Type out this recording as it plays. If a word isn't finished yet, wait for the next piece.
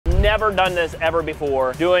never done this ever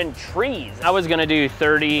before, doing trees. I was gonna do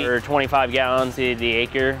 30 or 25 gallons the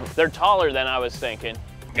acre. They're taller than I was thinking.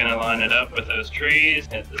 I'm gonna line it up with those trees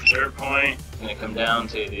at the stir point. I'm gonna come down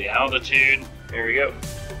to the altitude. Here we go.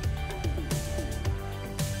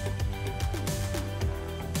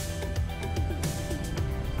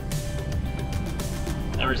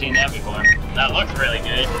 Never seen that before. That looks really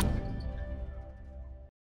good.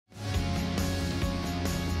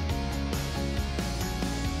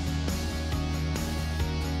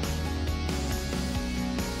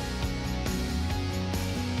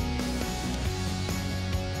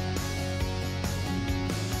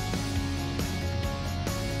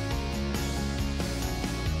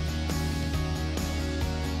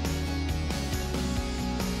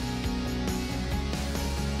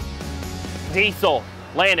 Diesel,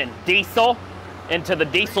 landing diesel into the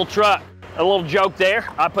diesel truck. A little joke there.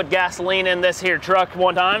 I put gasoline in this here truck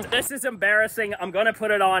one time. This is embarrassing. I'm gonna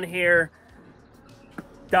put it on here.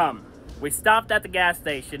 Dumb. We stopped at the gas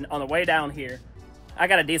station on the way down here. I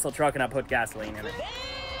got a diesel truck and I put gasoline in it.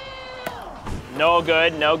 No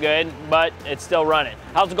good, no good, but it's still running.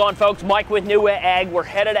 How's it going, folks? Mike with NuWay Ag. We're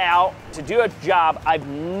headed out to do a job. I've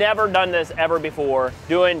never done this ever before,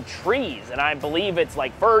 doing trees. And I believe it's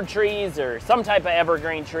like fir trees or some type of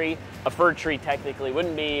evergreen tree. A fir tree technically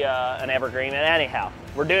wouldn't be an evergreen. And anyhow,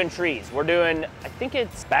 we're doing trees. We're doing, I think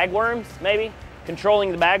it's bagworms, maybe?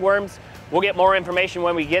 Controlling the bagworms. We'll get more information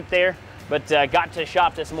when we get there, but got to the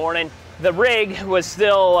shop this morning. The rig was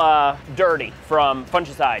still dirty from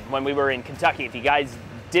fungicide when we were in Kentucky. If you guys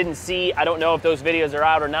didn't see, I don't know if those videos are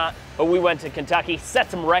out or not, but we went to Kentucky,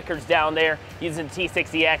 set some records down there using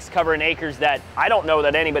T60X, covering acres that I don't know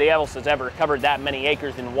that anybody else has ever covered that many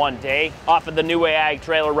acres in one day off of the NuWay Ag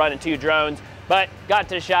trailer running 2 drones. But got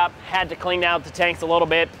to the shop, had to clean out the tanks a little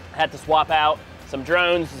bit, had to swap out some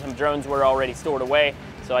drones. Some drones were already stored away,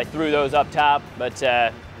 so I threw those up top. But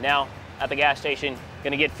now at the gas station,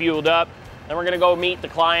 gonna get fueled up, then we're gonna go meet the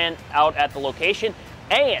client out at the location,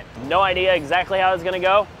 and no idea exactly how it's gonna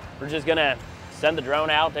go. We're just gonna send the drone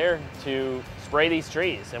out there to spray these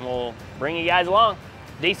trees, and we'll bring you guys along.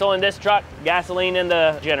 Diesel in this truck, gasoline in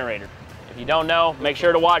the generator. If you don't know, make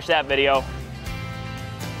sure to watch that video.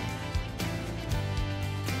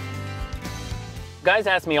 Guys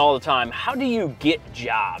ask me all the time, how do you get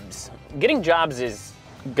jobs? Getting jobs is,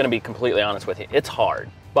 gonna be completely honest with you, it's hard.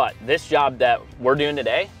 But this job that we're doing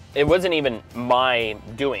today, it wasn't even my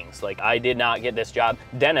doings. Like, I did not get this job.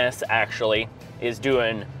 Dennis actually is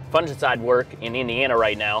doing fungicide work in Indiana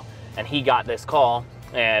right now, and he got this call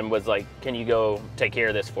and was like, can you go take care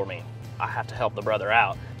of this for me? I have to help the brother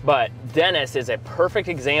out. But Dennis is a perfect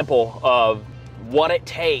example of what it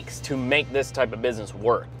takes to make this type of business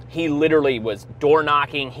work. He literally was door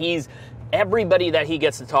knocking. Everybody that he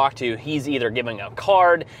gets to talk to, he's either giving a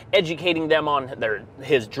card, educating them on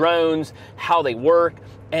his drones, how they work,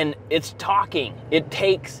 and it's talking. It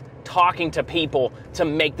takes talking to people to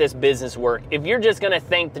make this business work. If you're just gonna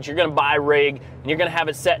think that you're gonna buy a rig and you're gonna have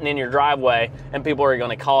it sitting in your driveway and people are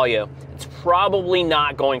gonna call you, it's probably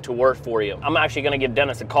not going to work for you. I'm actually gonna give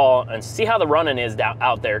Dennis a call and see how the running is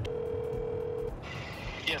out there.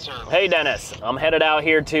 Yes, sir. Hey, Dennis. I'm headed out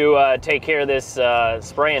here to take care of this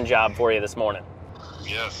spraying job for you this morning.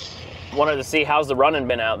 Yes. Wanted to see how's the running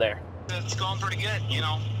been out there. It's going pretty good, you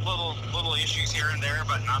know, little issues here and there,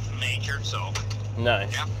 but nothing major, so.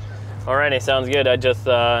 Nice. Yeah. Alrighty, sounds good. I just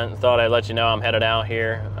thought I'd let you know I'm headed out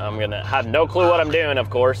here. I'm gonna have no clue what I'm doing, of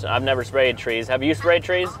course. I've never sprayed trees. Have you sprayed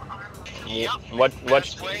trees? Yep. What?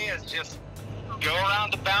 Best way is just go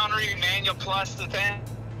around the boundary, manual plus the thing,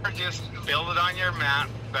 or just build it on your map,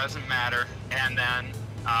 doesn't matter, and then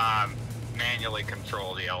manually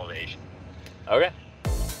control the elevation. Okay.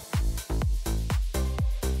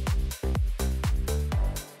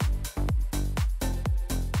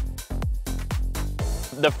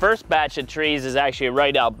 The first batch of trees is actually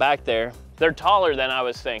right out back there. They're taller than I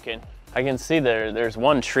was thinking. I can see there's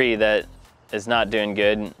one tree that is not doing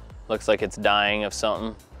good. Looks like it's dying of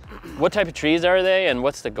something. What type of trees are they, and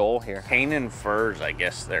what's the goal here? Cane and firs, I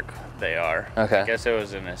guess they are. Okay. I guess it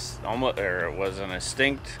was an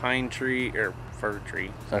extinct pine tree or fir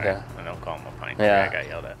tree. Sorry, okay. I don't call them a pine tree. Yeah. I got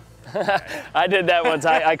yelled at. I did that once.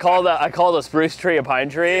 I called a spruce tree a pine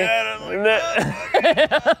tree. Yeah, I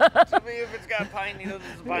was like, to me, if it's got pine needles,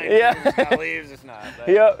 it's a pine tree. Yeah. If it's got leaves, it's not. But,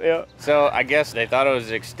 Yep. So I guess they thought it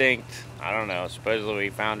was extinct. I don't know. Supposedly we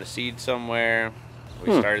found a seed somewhere.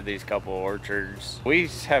 We started these couple orchards. We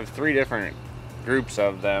have 3 different groups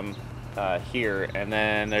of them here, and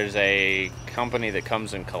then there's a company that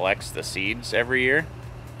comes and collects the seeds every year,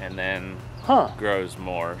 and then grows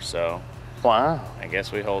more. So Wow. I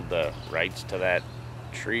guess we hold the rights to that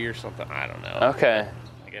tree or something. I don't know. Okay.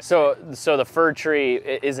 I guess So the fir tree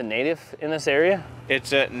is a native in this area?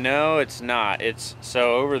 no, it's not. It's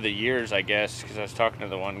so over the years, I guess, because I was talking to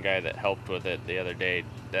the one guy that helped with it the other day,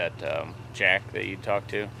 that Jack that you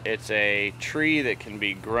talked to. It's a tree that can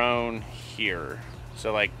be grown here.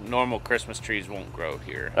 So like normal Christmas trees won't grow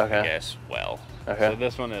here, Okay. I guess. Well, Okay. so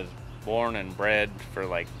this one is born and bred for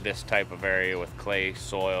like this type of area with clay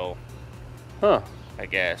soil. Huh. I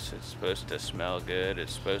guess it's supposed to smell good.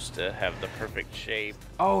 It's supposed to have the perfect shape.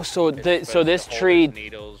 Oh, so It's this supposed to hold tree. its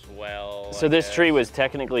needles well. So I this guess. tree was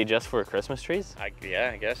technically just for Christmas trees? Yeah,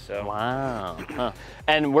 I guess so. Wow. Huh.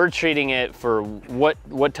 And we're treating it for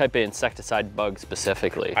what type of insecticide bug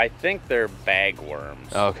specifically? I think they're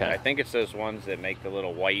bagworms. Okay. I think it's those ones that make the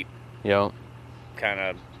little white Yep. kind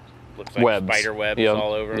of looks like Webs. spider webs Yep.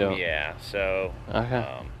 all over them. Yep. Yeah. So. Okay.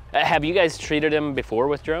 Have you guys treated them before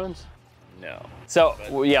with drones? No.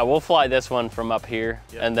 So yeah, we'll fly this one from up here,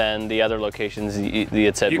 Yep. and then the other locations you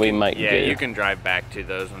had said we might. Yeah, get. you can drive back to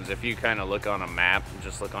those ones if you kind of look on a map and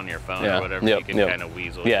just look on your phone Yeah. or whatever. Yep. You can Yep. kind of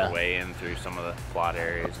weasel Yeah. your way in through some of the plot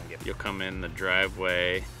areas and get. You'll come in the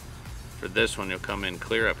driveway. For this one, you'll come in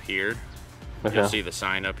clear up here. Okay. You'll see the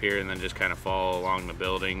sign up here, and then just kind of follow along the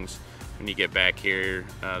buildings. When you get back here,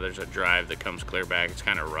 there's a drive that comes clear back. It's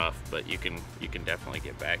kind of rough, but you can definitely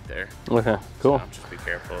get back there. Okay. Cool. So just be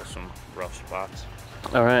careful of some rough spots.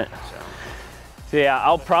 All right. So. So yeah,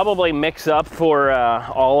 I'll probably mix up for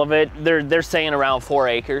all of it. They're saying around 4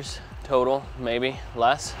 acres total, maybe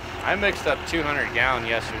less. I mixed up 200-gallon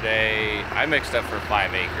yesterday. I mixed up for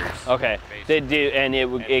 5 acres. Okay. Basically. They do, and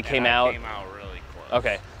it came out. Came out really close.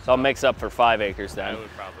 Okay. So I'll mix up for 5 acres then. I would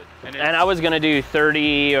probably. And I was gonna do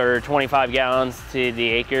 30 or 25 gallons to the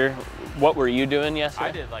acre. What were you doing yesterday?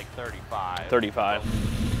 I did like 35. 35.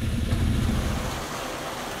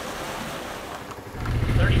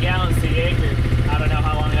 30 gallons to the acre. I don't know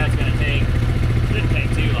how long that's gonna take. Shouldn't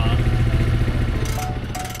take too long.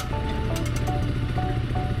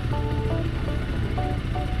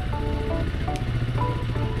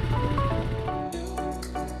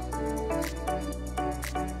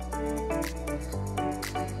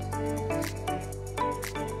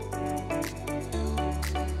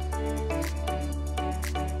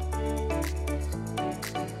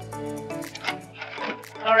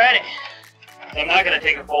 Alrighty. So I'm not going to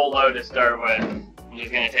take a full load to start with. I'm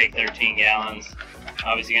just going to take 13 gallons.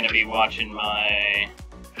 Obviously going to be watching my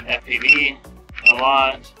FPV a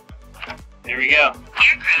lot. Here we go.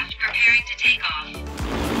 Aircraft preparing to take off.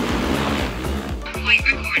 Point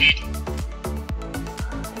recorded.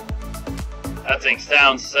 That thing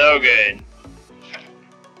sounds so good.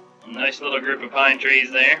 A nice little group of pine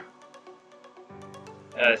trees there.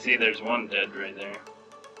 See, there's one dead right there.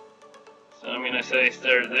 So I'm going to say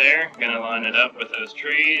start there. Going to line it up with those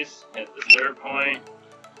trees. Hit the start point.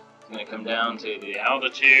 It's going to come down to the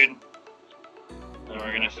altitude. And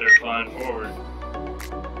we're going to start flying forward.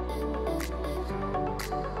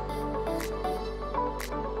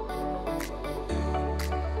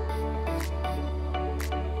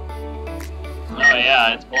 Oh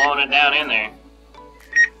yeah, it's blowing it down in there.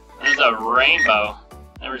 There's a rainbow.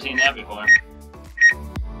 Never seen that before.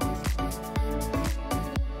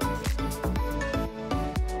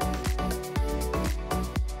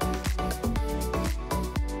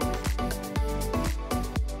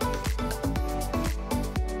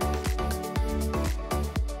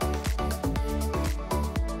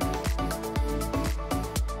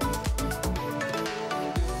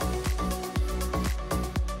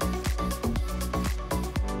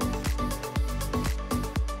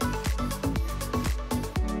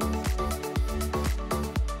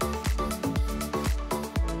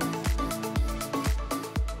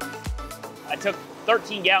 I took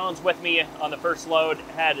 13 gallons with me on the first load,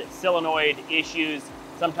 had solenoid issues.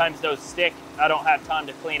 Sometimes those stick. I don't have time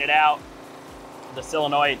to clean it out, the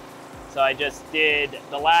solenoid. So I just did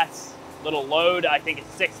the last little load, I think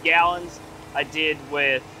it's 6 gallons. I did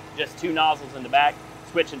with just 2 nozzles in the back,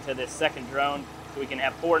 switching to this second drone so we can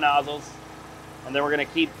have 4 nozzles. And then we're gonna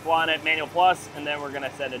keep flying it manual plus, and then we're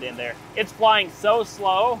gonna set it in there. It's flying so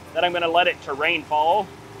slow that I'm gonna let it terrain follow.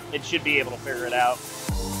 It should be able to figure it out.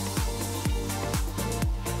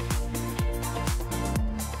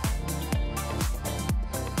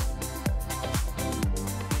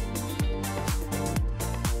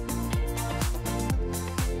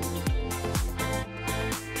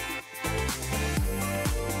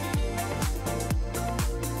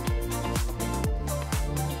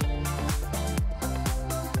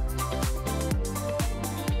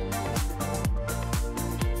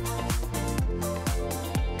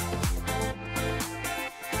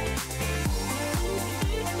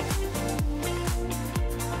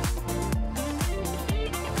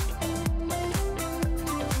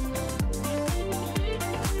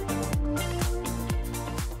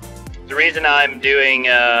 The reason I'm doing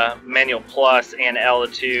manual plus and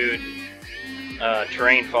altitude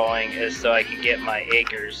terrain falling is so I can get my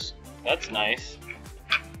acres. That's nice.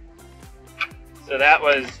 So that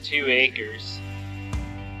was 2 acres.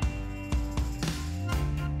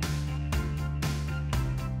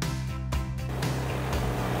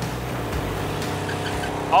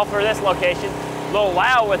 All for this location. A little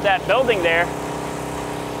loud with that building there.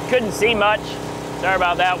 Couldn't see much. Sorry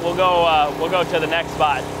about that. We'll go to the next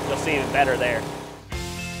spot. You'll see it better there.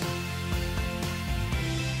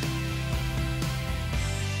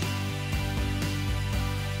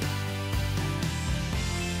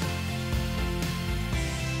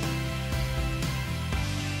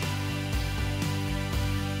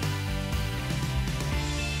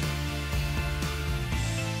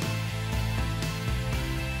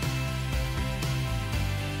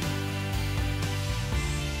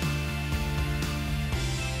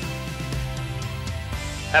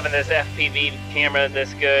 Having this FPV camera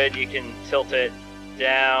this good, you can tilt it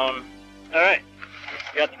down. All right,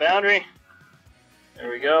 got the boundary. There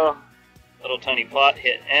we go. Little tiny plot,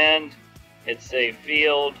 hit end, hit save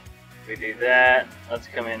field. We do that. Let's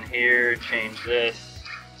come in here, change this,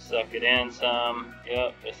 suck it in some.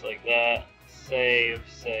 Yep, just like that. Save,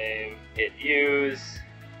 save, hit use.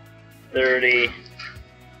 30.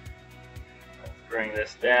 Let's bring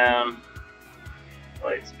this down.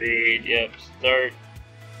 Light speed, yep, start.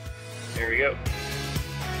 Here we go.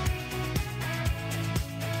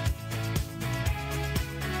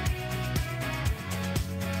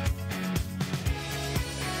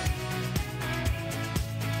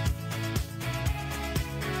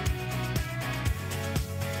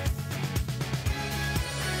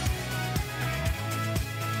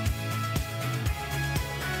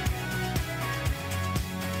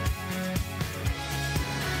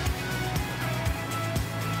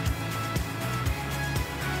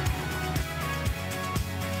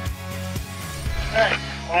 Alright,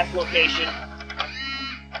 last location.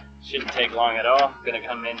 Shouldn't take long at all. Gonna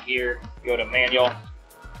come in here, go to manual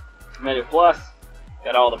plus.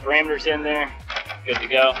 Got all the parameters in there. Good to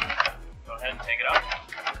go. Go ahead and take it off.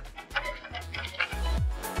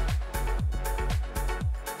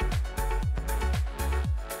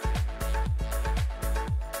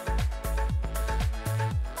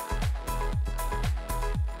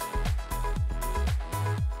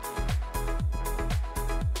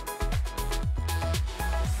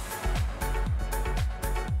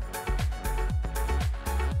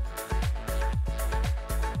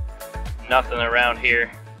 Nothing around here.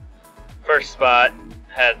 First spot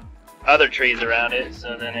had other trees around it,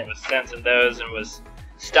 so then it was sensing those and was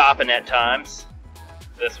stopping at times.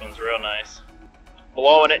 This one's real nice.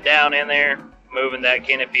 Blowing it down in there, moving that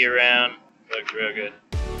canopy around, looks real good.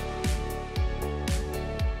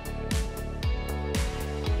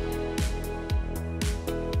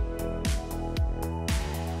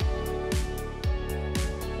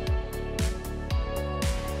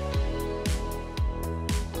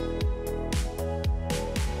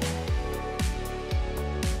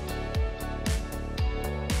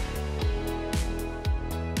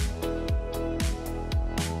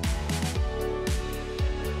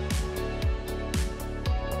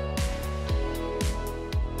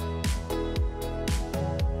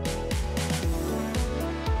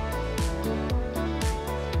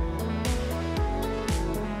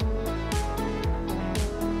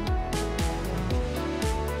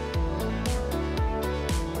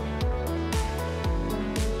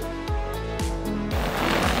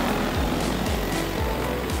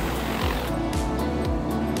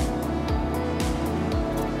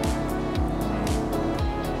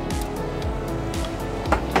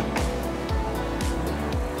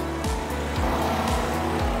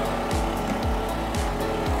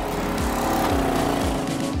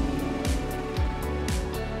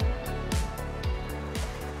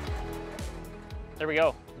 There we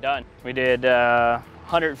go, done. We did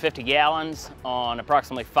 150 gallons on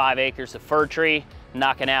approximately 5 acres of fir tree,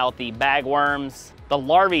 knocking out the bagworms. The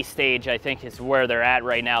larvae stage, I think, is where they're at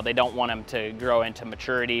right now. They don't want them to grow into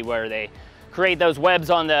maturity where they create those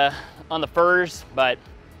webs on the firs, but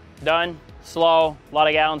done, slow, a lot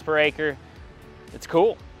of gallons per acre. It's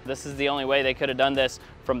cool. This is the only way they could have done this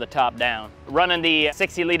from the top down. Running the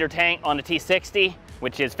 60-liter tank on the T60,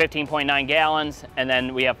 which is 15.9 gallons, and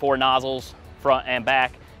then we have 4 nozzles, front and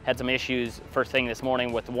back. Had some issues first thing this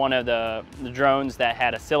morning with one of the drones that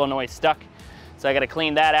had a solenoid stuck. So I got to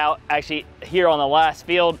clean that out. Actually, here on the last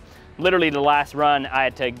field, literally the last run, I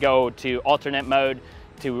had to go to alternate mode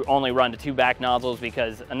to only run the 2 back nozzles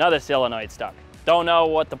because another solenoid stuck. Don't know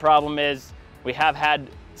what the problem is. We have had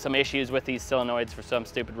some issues with these solenoids for some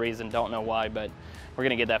stupid reason. Don't know why, but we're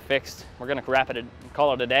gonna get that fixed. We're gonna wrap it and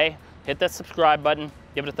call it a day. Hit that subscribe button,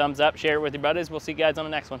 give it a thumbs up, share it with your buddies. We'll see you guys on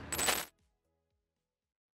the next one.